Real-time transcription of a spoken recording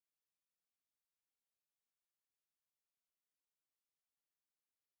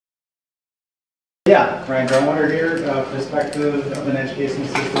Yeah, Ryan Groundwater here, perspective of an education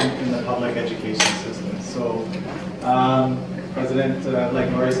system in the public education system. So, President,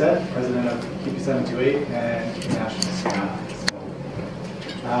 like Lori said, President of CUPE 728 and national staff.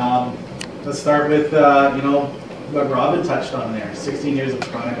 So, let's start with, what Robin touched on there, 16 years of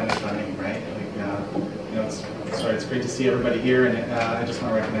chronic underfunding, right? It's great to see everybody here, and I just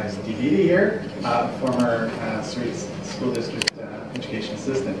want to recognize DBD here, former Surrey School District Education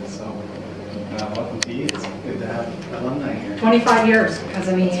Assistant. So, welcome to you. It's good to have alumni here. 25 years as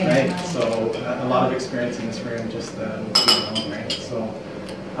an EA. That's right. So a lot of experience in this room, just right? So,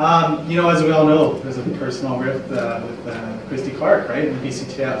 as we all know, there's a personal rift with Christy Clark, right, in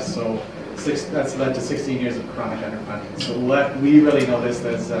BCTF. So that's led to 16 years of chronic underfunding. So what we really noticed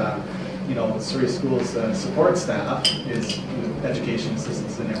as Surrey Schools support staff is education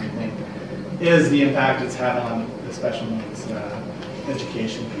assistants and everything, is the impact it's had on the special needs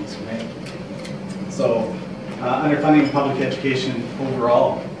education piece, right? So, underfunding of public education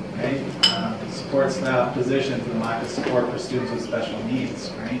overall, right? Support staff positions and lack of support for students with special needs,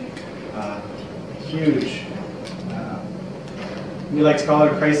 right? Huge. We like to call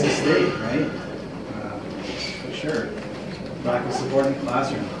it a crisis state, right? For sure. Lack of support in the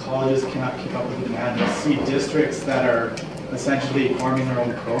classroom. Colleges cannot keep up with the demand. You see districts that are essentially forming their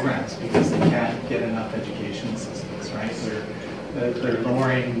own programs because they can't get enough education assistants, right? They're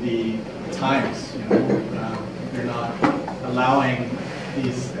lowering the times, they're not allowing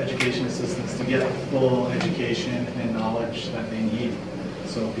these education assistants to get the full education and knowledge that they need.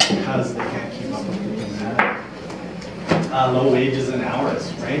 So because they can't keep up with the demand. Low wages and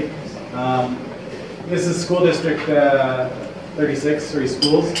hours, right? This is school district 36, Surrey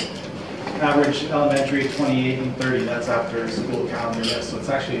schools. Average elementary 28 and 30, that's after school calendar list. So it's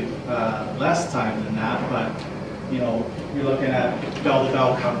actually less time than that, but you're looking at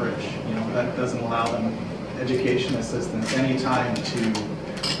bell-to-bell coverage. That doesn't allow them, education assistants, any time to,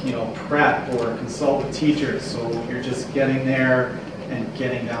 prep or consult with teachers. So you're just getting there and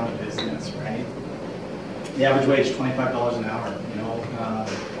getting down to business, right? The average wage, $25 an hour.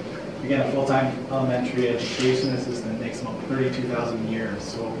 Again, a full-time elementary education assistant makes about $32,000 a year.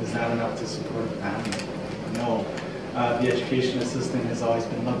 So is that enough to support a family? No. The education assistant has always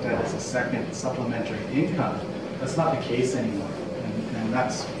been looked at as a second supplementary income. That's not the case anymore, and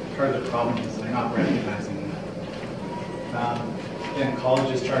that's part of the problem, is they're not recognizing that. And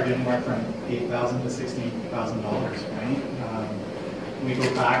colleges charge anywhere from $8,000 to $16,000, right? We go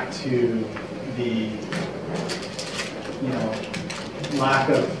back to the lack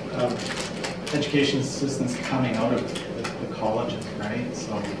of education assistants coming out of the colleges, right?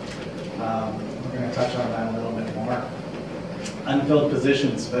 So we're going to touch on that a little bit more. Unfilled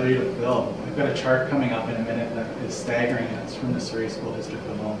positions, failure to fill. We've got a chart coming up in a minute that is staggering, and it's from the Surrey School District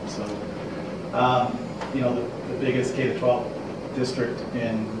alone. So, the biggest K-12 district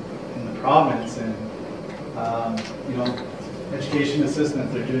in the province, and education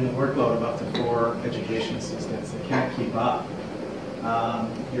assistants, they're doing the workload of up to 4 education assistants. They can't keep up.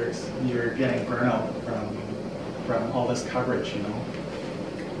 You're getting burnout from all this coverage,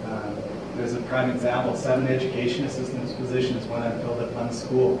 There's a prime example, 7 education assistants positions, one unfilled at one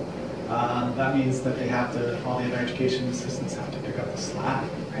school. That means that all the other education assistants have to pick up the slack,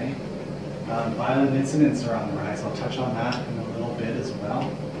 right? Violent incidents are on the rise. I'll touch on that in a little bit as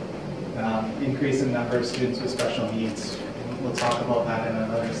well. Increase in number of students with special needs. We'll talk about that in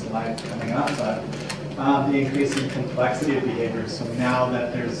another slide coming up, but the increase in complexity of behaviors. So now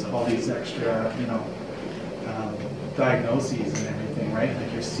that there's all these extra, diagnoses and everything, right?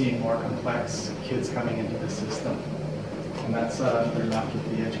 Like you're seeing more complex kids coming into the system. And that's, they're left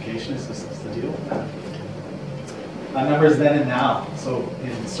with the education assistants to deal with that. Numbers then and now. So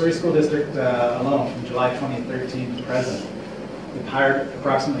in Surrey School District alone, from July 2013 to present, we've hired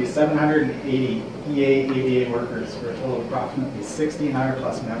approximately 780 EA, ABA workers for a total of approximately 1,600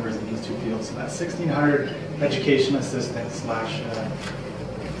 plus members in these two fields. So that's 1,600 education assistants slash,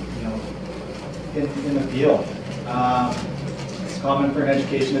 in the field. It's common for an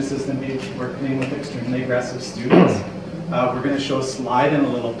education assistant to be working with extremely aggressive students. We're going to show a slide in a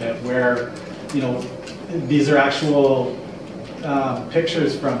little bit where, these are actual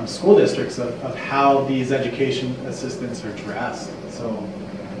pictures from school districts of how these education assistants are dressed. So,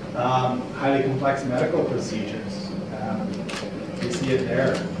 highly complex medical procedures. You see it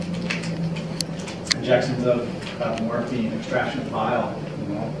there. Injections of morphine, extraction of bile,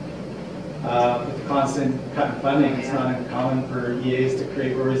 With the constant cut in funding, it's not uncommon for EAs to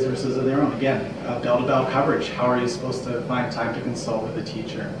create resources of their own. Again, bell-to-bell coverage. How are you supposed to find time to consult with a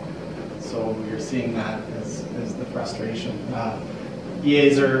teacher? So you're seeing that as the frustration.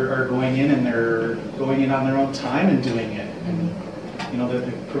 EAs are going in and they're going in on their own time and doing it. And, you know,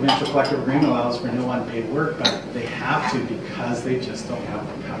 the provincial collective agreement allows for no unpaid work, but they have to because they just don't have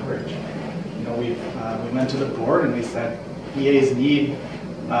the coverage. You know, we went to the board and we said EAs need,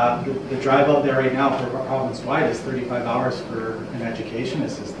 the drive out there right now for province-wide is 35 hours for an education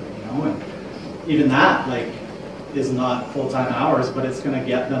assistant, you know, and even that, like, is not full-time hours, but it's going to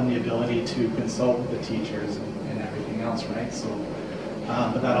get them the ability to consult with the teachers and everything else, right? So,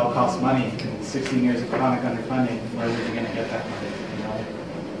 but that all costs money. 16 years of chronic underfunding, where are we going to get that money?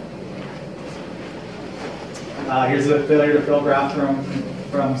 You know? Here's a failure to fill graph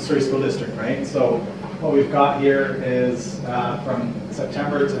from Surrey School District, right? So what we've got here is from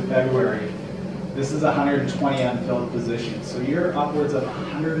September to February. This is 120 unfilled positions. So you're upwards of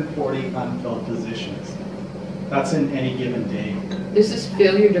 140 unfilled positions. That's in any given day. This is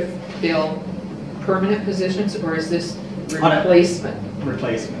failure to fill permanent positions, or is this replacement?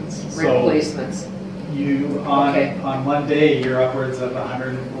 Replacements. Replacements. So you, on one day, you're upwards of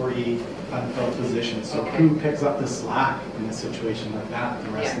 140 unfilled positions. So who picks up the slack in a situation like that?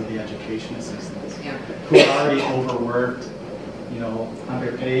 The rest of the education assistants who are already overworked, you know,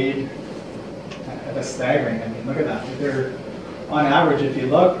 underpaid, at a staggering. I mean, look at that. They're, on average, if you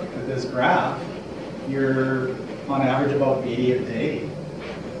look at this graph, you're on average about 80 a day,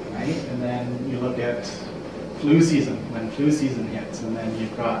 right? And then you look at flu season, when flu season hits, and then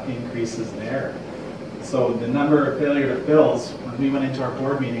you've got increases there. So the number of failure to fills, when we went into our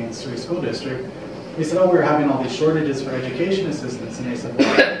board meeting in Surrey School District, we said, oh, we're having all these shortages for education assistants. And they said,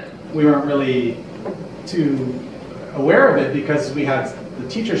 well, we weren't really too aware of it because we had the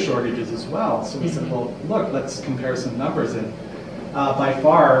teacher shortages as well. So we said, well, look, let's compare some numbers. And by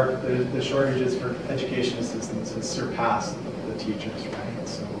far, the shortages for education assistants has surpassed the teachers, right?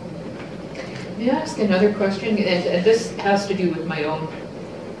 So. May I ask another question? And this has to do with my own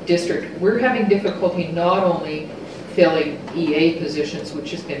district. We're having difficulty not only filling EA positions,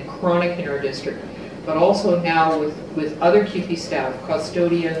 which has been chronic in our district, but also now with other CUPE staff,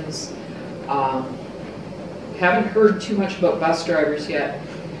 custodians. Haven't heard too much about bus drivers yet.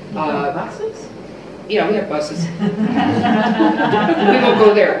 Buses? Yeah, we have buses. We won't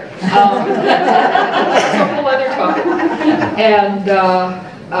go there. That's a whole other topic. And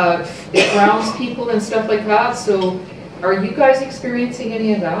grounds people and stuff like that. So are you guys experiencing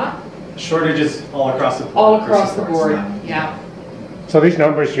any of that? Shortages all across the board. All across the board, yeah. So these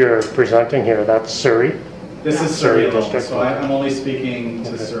numbers you're presenting here, that's Surrey? This is Surrey alone, district. so I'm only speaking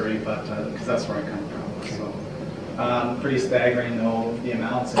to Surrey, but because that's where I come from. So pretty staggering though, the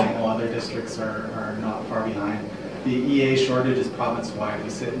amounts, and I know other districts are not far behind. The EA shortage is province-wide. We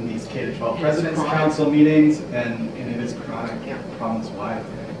sit in these K-12 President's Council meetings, and it is chronic, province-wide.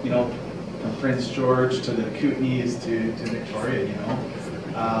 You know, from Prince George to the Kootenays to Victoria, you know.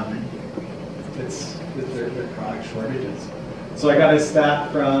 They're chronic shortages. So I got a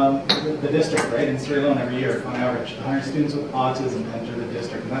stat from the district, right? In Surrey alone, every year, on average, 100 students with autism enter the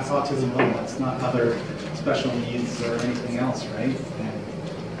district. And that's autism alone. That's not other special needs or anything else, right? And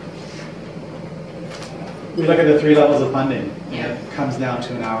we look at the 3 levels of funding. Yeah. It comes down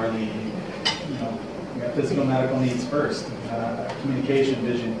to an hourly, you know, you got physical medical needs first, communication,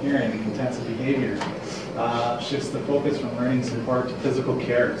 vision, hearing, intensive behavior. Shifts the focus from learning support to physical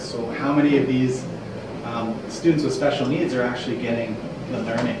care. So how many of these students with special needs are actually getting the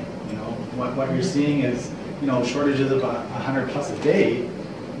learning? You know, what you're seeing is, you know, shortages of 100 plus a day.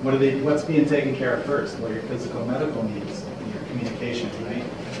 What's being taken care of first? Well, your physical medical needs, your communication, right?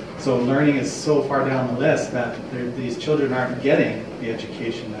 So learning is so far down the list that these children aren't getting the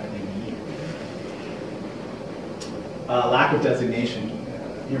education that they need. Lack of designation.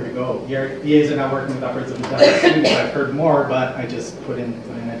 Here we go. EAs are now working with upwards of a dozen students. I've heard more, but I just put in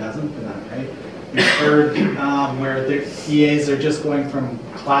a dozen for that, right? We've heard where the EAs are just going from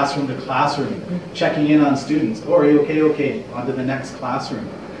classroom to classroom, checking in on students. Oh, are you okay? Okay, on to the next classroom.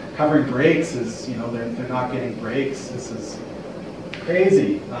 Covering breaks is, you know, they're not getting breaks. This is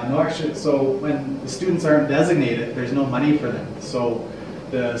crazy. No extra. So when the students aren't designated, there's no money for them. So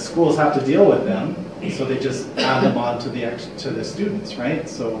the schools have to deal with them. So they just add them on to the students, right?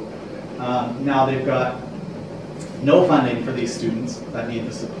 So now they've got no funding for these students that need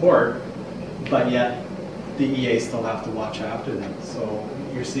the support, but yet the EA still have to watch after them. So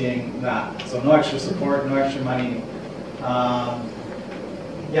you're seeing that. So no extra support, no extra money.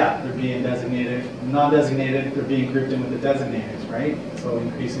 Yeah, they're being designated, non-designated, they're being grouped in with the designators, right? So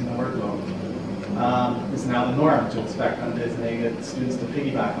increasing the workload. It's now the norm to expect undesignated students to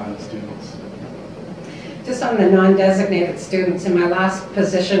piggyback on the students. Just on the non-designated students, in my last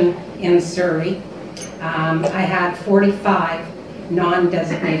position in Surrey, I had 45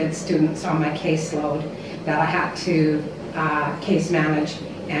 non-designated students on my caseload that I had to case manage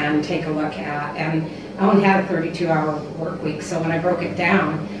and take a look at. And I only had a 32-hour work week, so when I broke it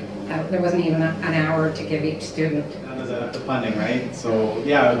down, there wasn't even an hour to give each student. That was the funding, right? So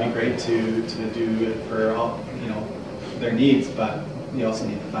yeah, it would be great to do it for all, their needs, but you also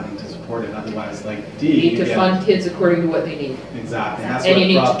need the funding to support it. Otherwise, like D, You need to fund kids according to what they need. Exactly. And you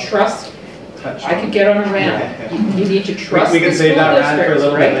need to trust. I could get on a rant. You need to trust. We can save that rant for a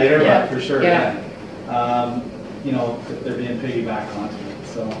little bit later, yeah. but for sure, yeah. They're being piggybacked onto it.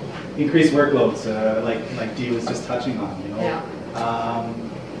 So increased workloads, like Dee was just touching on. Yeah.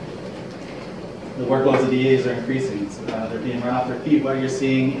 The workloads of the EAs are increasing. They're being run off their feet. What you're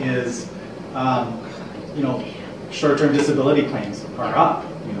seeing is, short-term disability claims are up.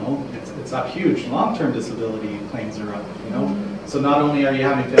 It's up huge. Long-term disability claims are up. So not only are you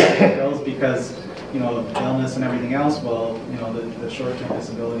having to pay bills because of illness and everything else, well, the short-term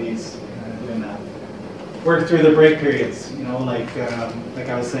disabilities doing that. Work through the break periods. Like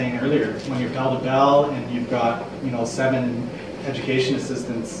I was saying earlier, when you're bell to bell and you've got 7 education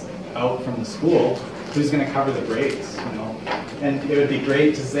assistants out from the school, who's going to cover the breaks? And it would be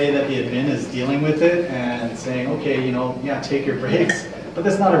great to say that the admin is dealing with it and saying, okay, yeah, take your breaks, but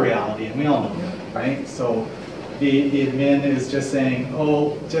that's not a reality, and we all know that, right? So the admin is just saying,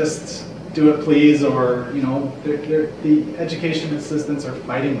 oh, just do it please, or the education assistants are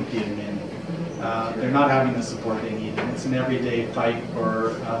fighting with the admin. They're not having the support they need, and it's an everyday fight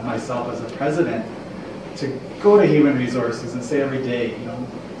for myself as a president to go to human resources and say every day,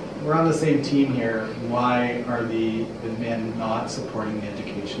 we're on the same team here. Why are the admin not supporting the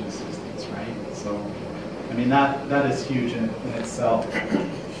education assistants, right? So, I mean, that is huge in itself.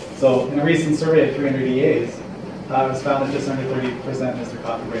 So, in a recent survey of 300 EAs, it was found that just under 30% miss their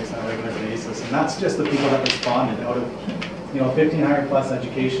coffee breaks on a regular basis, and that's just the people that responded out of 1,500 plus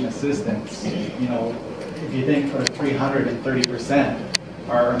education assistants. If you think for 330%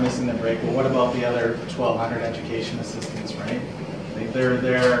 are missing the break, well, what about the other 1,200 education assistants, right? They're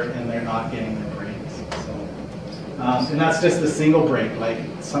there and they're not getting their breaks. So, and that's just a single break. Like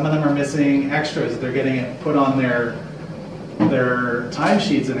some of them are missing extras. They're getting it put on their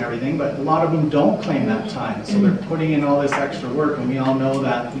timesheets and everything, but a lot of them don't claim that time. So they're putting in all this extra work, and we all know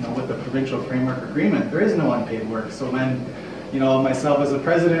that with the provincial framework agreement, there is no unpaid work. So when myself as a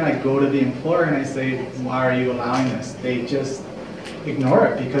president, I go to the employer and I say, why are you allowing this? They just ignore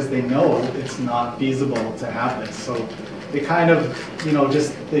it because they know it's not feasible to have this. So they kind of,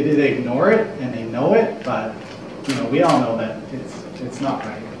 they ignore it and they know it, but we all know that it's not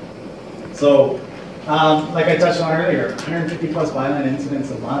right. So, like I touched on earlier, 150 plus violent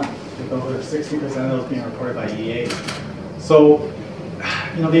incidents a month, with over 60% of those being reported by EAs. So,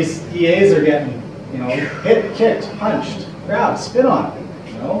 these EAs are getting, hit, kicked, punched, grabbed, spit on.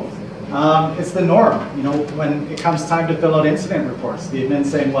 It's the norm. When it comes time to fill out incident reports, the admin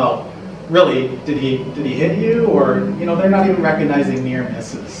saying, well, really, did he hit you? Or, they're not even recognizing near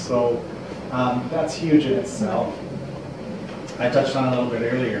misses. So that's huge in itself. I touched on it a little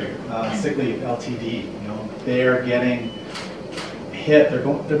bit earlier, sick leave, LTD, they're getting hit,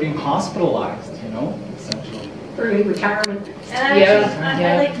 they're being hospitalized, essentially. Early retirement. And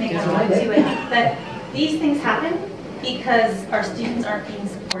I like to make a point too, that these things happen because our students aren't being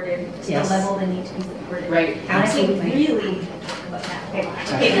supported to the level they need to be supported. Right. And absolutely. I think really about that.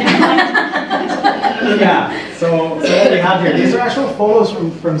 Yeah, so what we have here, these are actual photos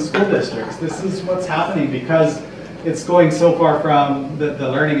from school districts. This is what's happening because it's going so far from the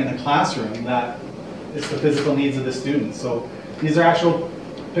learning in the classroom that it's the physical needs of the students. So these are actual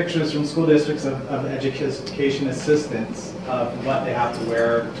pictures from school districts of education assistants of what they have to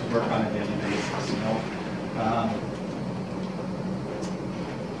wear to work on a daily basis.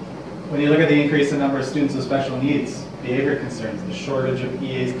 When you look at the increase in number of students with special needs, behavior concerns, the shortage of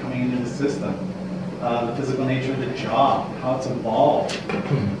EAs coming into the system, the physical nature of the job, how it's evolved,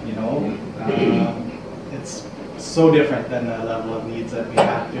 it's so different than the level of needs that we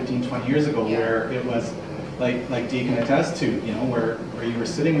had 15, 20 years ago, where it was like Dee can attest to, where you were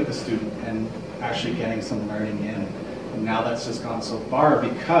sitting with the student and actually getting some learning in. And now that's just gone so far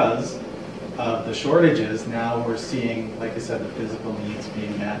because of the shortages. Now we're seeing, like I said, the physical needs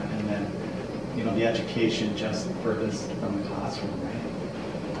being met, and then the education just furthest from the classroom, right?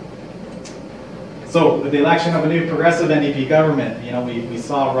 So with the election of a new progressive NDP government, we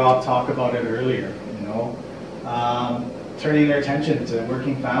saw Rob talk about it earlier, turning their attention to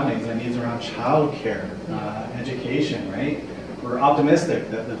working families and needs around childcare, education, right? We're optimistic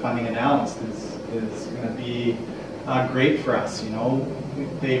that the funding announced is going to be great for us. We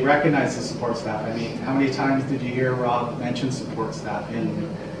they recognize the support staff. I mean, how many times did you hear Rob mention support staff in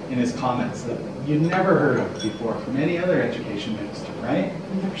his comments that you never heard of before from any other education minister, right?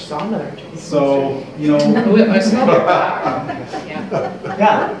 I never saw another education. So, you know. I smell their back. Yeah.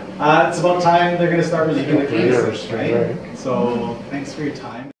 Yeah, it's about time they're gonna start receiving the Years, cases, right? right. So, thanks for your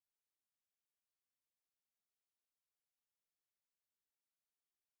time.